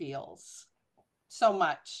Christmas feels so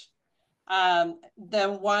much.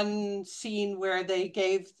 The one scene where they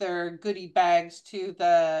gave their goodie bags to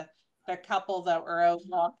the couple that were out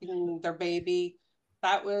walking their baby,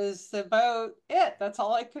 that was about it. That's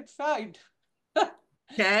all I could find.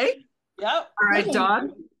 Okay. Yep. All right,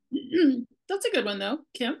 Dawn. That's a good one though,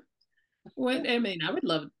 Kim. I mean, I would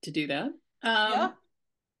love to do that. Yeah.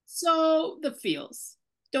 So the feels.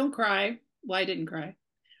 Don't cry. Well, I didn't cry.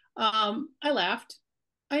 I laughed.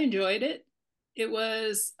 I enjoyed it. It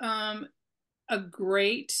was a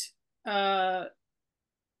great kind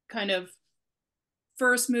of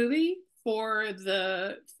first movie for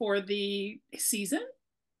the season.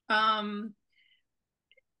 And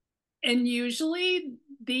usually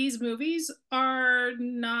these movies are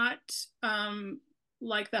not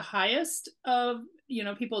like the highest of,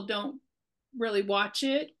 people don't really watch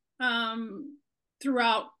it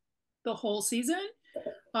throughout the whole season.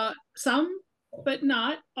 Some, but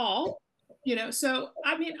not all. So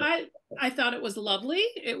I mean, I thought it was lovely.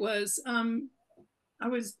 It was I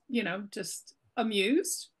was, just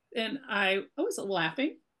amused, and I was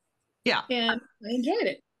laughing, Yeah. and I enjoyed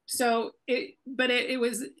it. So it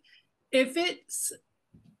was, if it's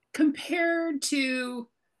compared to,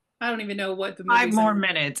 I don't even know what the 5 movies more are.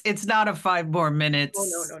 minutes. It's not a 5 more minutes.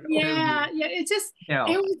 Oh, no. Yeah, yeah. It just No.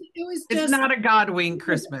 it was It's just not a Godwing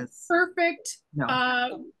Christmas. perfect.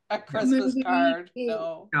 No. A Christmas Movie. card.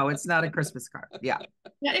 No. No, it's not a Christmas card. Yeah.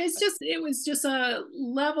 Yeah, it was just a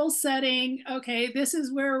level setting. Okay, this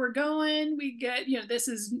is where we're going. We get, this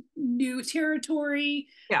is new territory.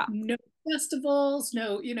 Yeah. No festivals,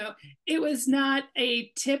 no, it was not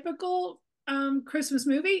a typical Christmas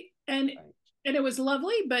movie, and Right. it was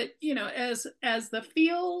lovely, but as the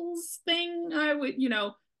feels thing, I would,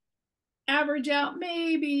 average out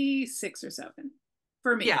maybe 6 or 7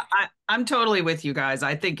 for me. Yeah, I'm totally with you guys.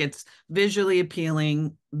 I think it's visually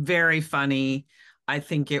appealing, very funny. I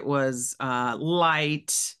think it was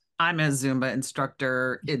light. I'm a Zumba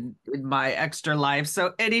instructor in my extra life.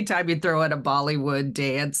 So anytime you throw in a Bollywood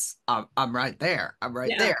dance, I'm right there. I'm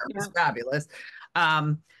right there. It was fabulous.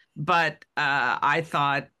 But I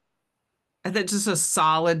thought just a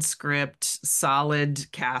solid script, solid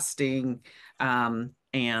casting, and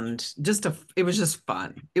it was just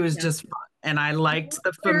fun. It was just fun. And I liked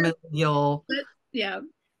the familial. Yeah,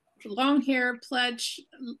 long hair, plaid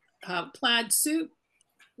suit,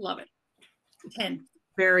 love it. 10.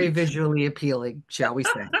 Very visually appealing, shall we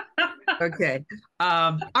say? Okay.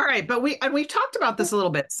 All right, but we've talked about this a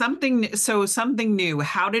little bit. Something new.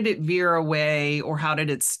 How did it veer away, or how did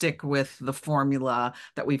it stick with the formula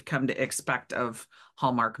that we've come to expect of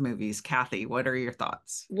Hallmark movies? Kathy, what are your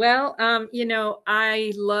thoughts? Well,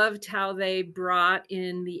 I loved how they brought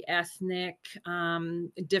in the ethnic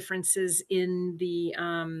differences in the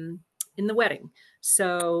wedding.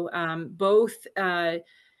 So both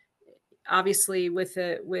obviously with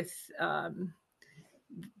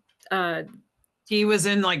He was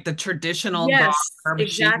in like the traditional Yes, garb. She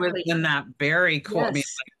was exactly. in that very cool. I mean,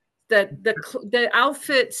 Yes. The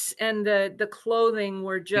outfits and the clothing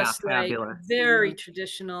were yeah, just like fabulous. very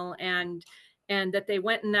traditional, and that they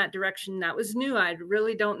went in that direction, that was new. I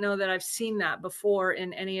really don't know that I've seen that before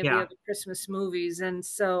in any of the Yeah. other Christmas movies, and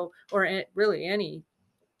so, or really any,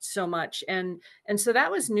 so much. And so that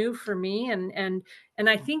was new for me, and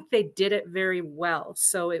I think they did it very well.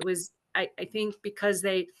 So it was, I think because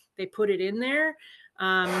they put it in there,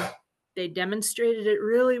 um they demonstrated it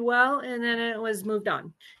really well, and then it was moved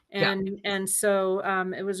on. Yeah. And so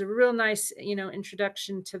it was a real nice,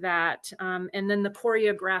 introduction to that. And then the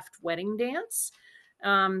choreographed wedding dance,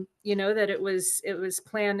 that it was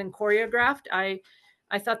planned and choreographed. I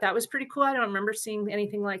thought that was pretty cool. I don't remember seeing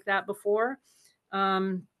anything like that before.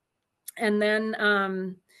 And then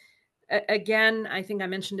again, I think I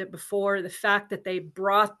mentioned it before, the fact that they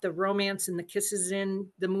brought the romance and the kisses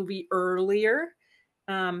in the movie earlier,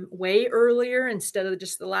 way earlier, instead of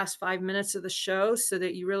just the last 5 minutes of the show, so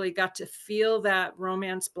that you really got to feel that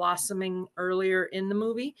romance blossoming earlier in the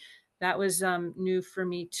movie. That was new for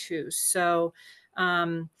me too. So,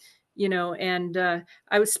 and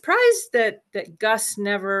I was surprised that Gus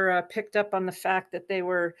never picked up on the fact that they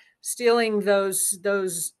were stealing those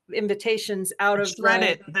invitations out of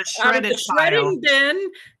the shredded pile. shredding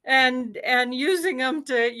bin, and using them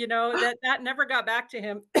to, that never got back to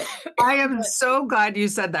him. I am so glad you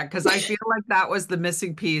said that, because I feel like that was the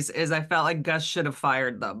missing piece. Is I felt like Gus should have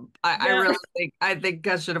fired them. I Yeah. really think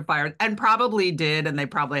Gus should have fired, and probably did, and they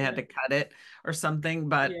probably had to cut it or something.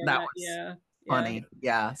 But that was Yeah. funny.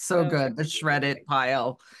 Yeah, so good. The shredded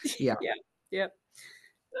pile. Yeah. Yeah. Yep.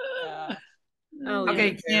 I'll leave Okay,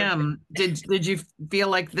 it there. Kim, did you feel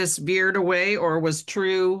like this veered away or was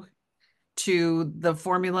true to the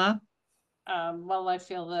formula? Well, I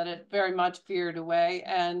feel that it very much veered away,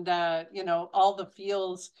 and all the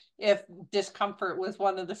feels. If discomfort was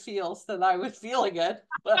one of the feels, then I was feeling it.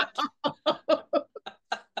 But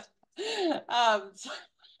um,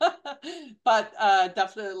 but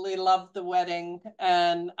definitely loved the wedding,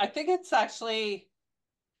 and I think it's actually.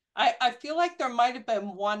 I feel like there might have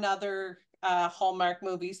been one other Hallmark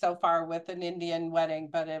movie so far with an Indian wedding,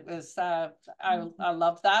 but it was I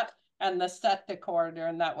love that, and the set decor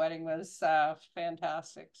during that wedding was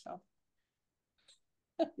fantastic. So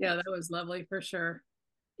Yeah, that was lovely for sure.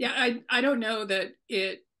 Yeah, I don't know that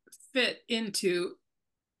it fit into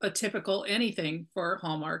a typical anything for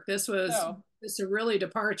Hallmark. This was no, it's a really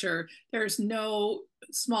departure. There's no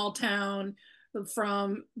small town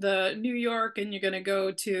from the New York and you're going to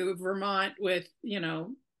go to Vermont with,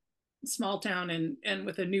 small town and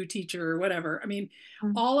with a new teacher or whatever. I mean,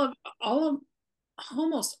 all of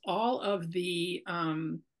almost all of the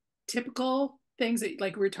typical things that,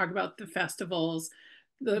 like we were talking about, the festivals,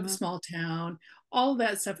 the small town, all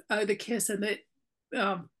that stuff, the kiss and the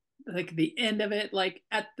like the end of it, like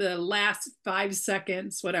at the last 5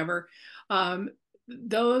 seconds, whatever.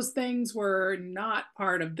 Those things were not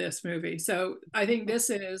part of this movie. So I think it's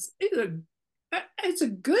a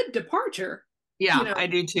good departure. Yeah, I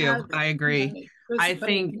do too. I agree. I But it's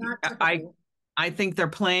think not I typical. I think they're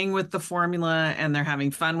playing with the formula and they're having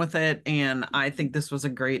fun with it. And I think this was a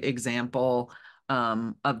great example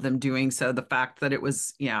of them doing so. The fact that it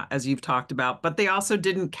was, yeah, as you've talked about, but they also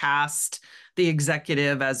didn't cast the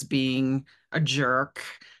executive as being a jerk.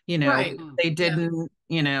 Right. They Yeah. didn't,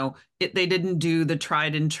 they didn't do the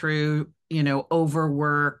tried and true,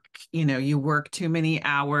 overwork, you work too many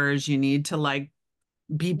hours, you need to like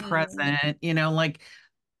be present, like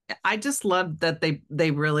I just loved that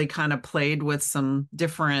they really kind of played with some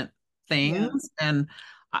different Yeah. things. And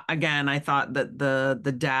again, I thought that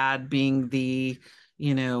the dad being the,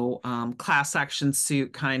 class action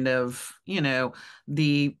suit kind of,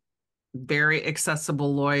 the very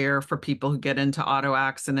accessible lawyer for people who get into auto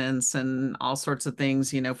accidents and all sorts of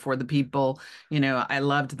things, for the people, I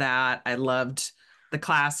loved that. I loved the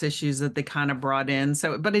class issues that they kind of brought in.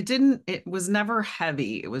 So, but it was never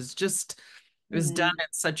heavy. It was done in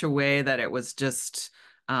such a way that it was just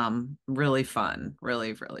really fun,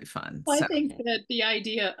 really, really fun. Well, I So think that the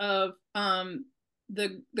idea of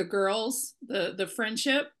the girls, the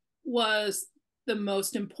friendship was the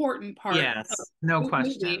most important part of yes, no the movie.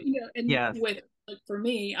 question. And Yes. with like, for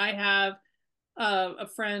me, I have a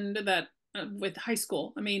friend that with high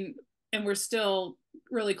school. I mean, and we're still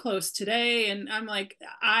really close today. And I'm like,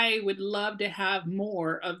 I would love to have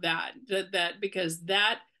more of that because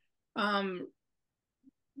that um,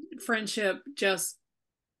 friendship just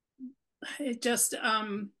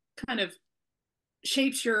kind of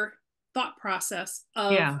shapes your thought process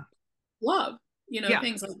of Yeah. love.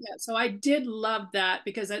 things like that. So I did love that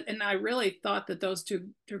because and I really thought that those two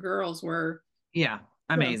girls were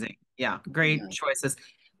amazing. Yeah, great choices.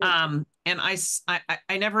 And I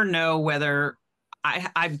never know whether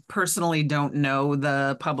I personally don't know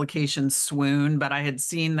the publication Swoon, but I had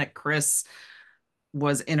seen that Chris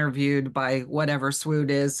was interviewed by whatever Swoon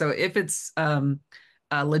is. So if it's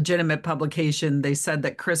a legitimate publication, they said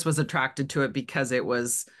that Chris was attracted to it because it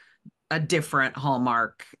was a different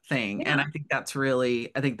Hallmark thing. And I think that's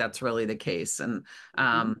really the case. And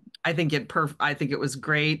I think it was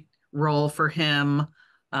great role for him.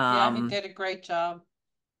 Yeah, he did a great job.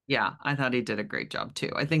 Yeah, I thought he did a great job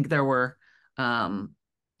too. I think there were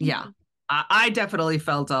I definitely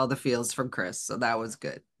felt all the feels from Chris. So that was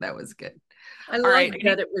good. That was good. I love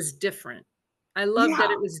that it was different. I love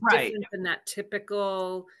that it was different than that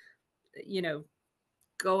typical,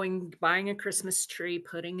 buying a Christmas tree,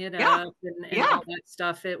 putting it up and all that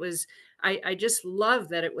stuff. It was, I just love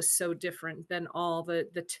that it was so different than all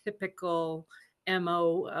the typical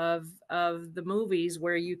MO of the movies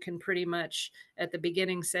where you can pretty much at the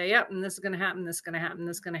beginning say, yep, and this is going to happen, this is going to happen,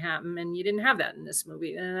 this is going to happen. And you didn't have that in this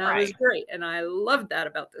movie. And that was great. And I loved that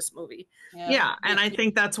about this movie. Yeah. And I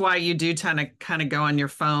think that's why you do kind of go on your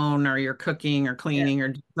phone or you're cooking or cleaning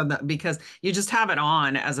or something, because you just have it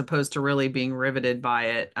on as opposed to really being riveted by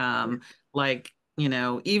it. Like,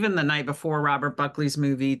 even the night before Robert Buckley's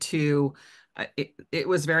movie too, it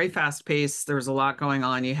was very fast paced. There was a lot going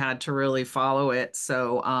on. You had to really follow it.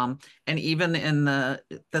 So, and even in the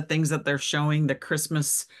things that they're showing, the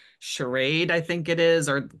Christmas charade, I think it is,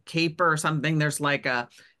 or caper or something, it's like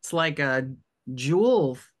a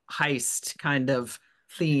jewel heist kind of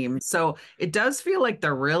theme. So it does feel like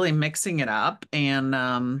they're really mixing it up. And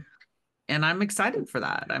I'm excited for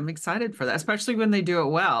that. Especially when they do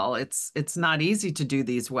it well. It's not easy to do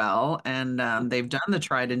these well, and they've done the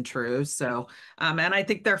tried and true. So, and I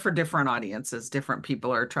think they're for different audiences. Different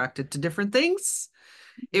people are attracted to different things.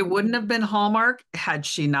 It wouldn't have been Hallmark had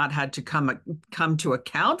she not had to come to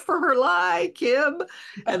account for her lie, Kim,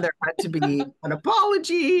 and there had to be an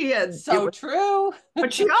apology. And true.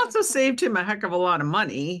 But she also saved him a heck of a lot of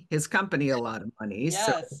money, his company a lot of money.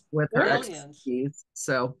 Yes, so with her expertise.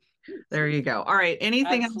 So there you go. All right.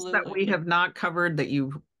 Anything else that we have not covered that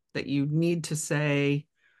you need to say?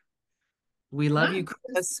 We love you,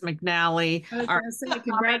 Chris McNally. I was going to say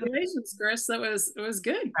congratulations, Chris. It was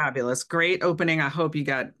good. Fabulous. Great opening. I hope you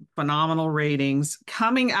got phenomenal ratings.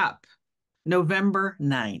 Coming up November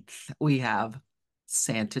 9th, we have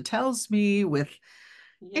Santa Tells Me with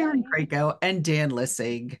Aaron Krakow and Dan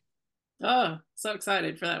Lissig. Oh, so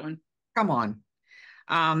excited for that one. Come on.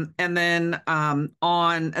 And then and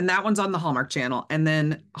that one's on the Hallmark Channel. And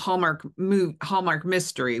then Hallmark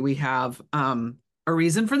Mystery, we have A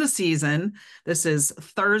Reason for the Season. This is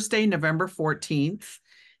Thursday, November 14th.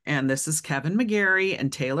 And this is Kevin McGarry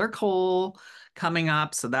and Taylor Cole coming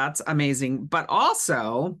up. So that's amazing. But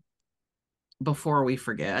also, before we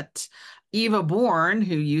forget, Eva Bourne,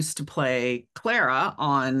 who used to play Clara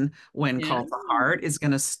on When Called the Heart, is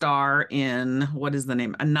going to star in, what is the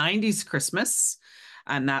name? A 90s Christmas.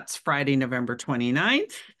 And that's Friday, November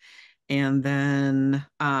 29th. And then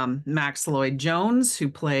Max Lloyd Jones, who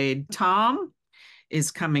played Tom, is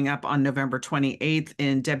coming up on November 28th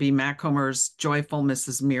in Debbie Maccomer's Joyful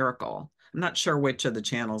Mrs. Miracle. I'm not sure which of the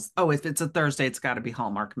channels. Oh, if it's a Thursday, it's got to be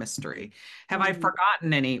Hallmark Mystery. Have I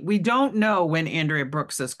forgotten any? We don't know when Andrea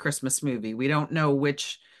Brooks's Christmas movie. We don't know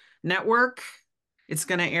which network it's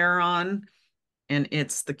going to air on. And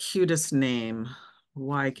it's the cutest name.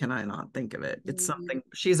 Why can I not think of it? It's something,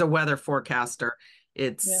 she's a weather forecaster.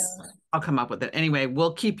 I'll come up with it. Anyway,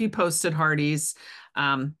 we'll keep you posted, Hearties.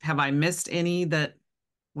 Have I missed any that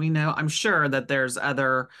we know? I'm sure that there's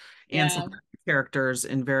other ancillary characters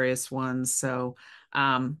in various ones. So,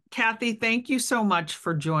 Kathy, thank you so much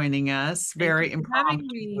for joining us. Very impromptu.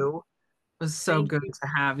 It was so good to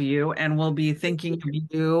have you. And we'll be thinking of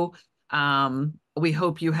you. We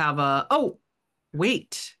hope you have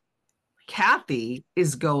wait. Kathy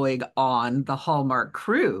is going on the Hallmark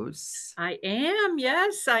cruise. I am.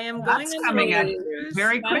 Yes, I am going on coming up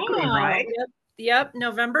very quickly, right? Yep.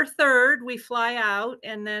 November 3rd, we fly out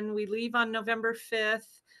and then we leave on November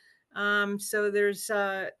 5th. So there's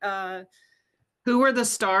who are the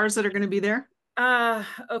stars that are going to be there?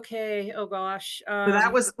 Okay. Oh gosh. So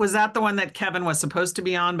that was that the one that Kevin was supposed to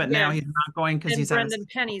because now he's not going because he's Brendan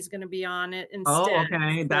Penny's going to be on it instead. Oh,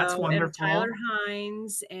 okay, that's wonderful. And Tyler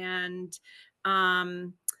Hines and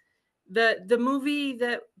the movie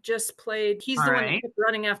that just played. He's the one that kept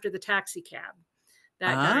running after the taxi cab.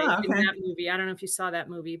 That guy in that movie. I don't know if you saw that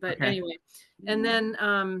movie, but anyway. And then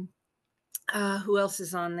who else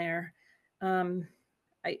is on there?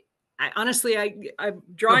 I, I honestly, I'm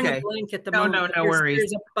drawing a Okay. blank at the No, moment. no worries.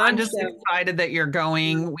 There's a I'm bunch just of, excited that you're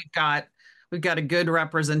going. We've got a good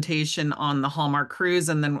representation on the Hallmark cruise,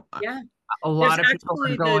 and then yeah. a There's lot of people are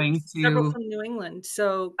actually going several to. from New England.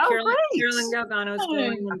 So Oh, Carolyn great. Galvano is Oh,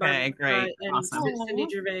 going, and Okay, great. and Awesome. Cindy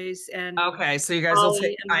Gervais, and Okay, so you guys will take,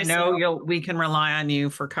 Holly and I know myself. we can rely on you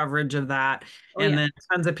for coverage of that. Oh And yeah. then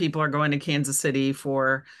tons of people are going to Kansas City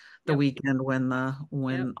for the Yep. weekend when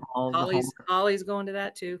Yep. all the Hallmark. Holly's going to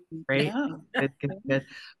that too. Great. yeah. Good, good, good.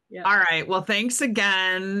 Yeah. All right. Well, thanks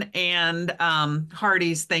again. And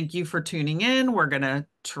Hearties, thank you for tuning in. We're gonna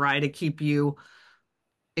try to keep you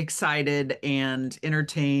excited and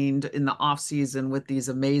entertained in the off season with these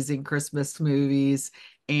amazing Christmas movies,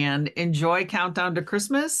 and enjoy Countdown to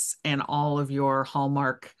Christmas and all of your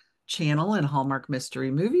Hallmark channel and Hallmark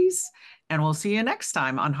mystery movies. And we'll see you next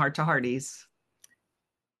time on Heart to Hearties.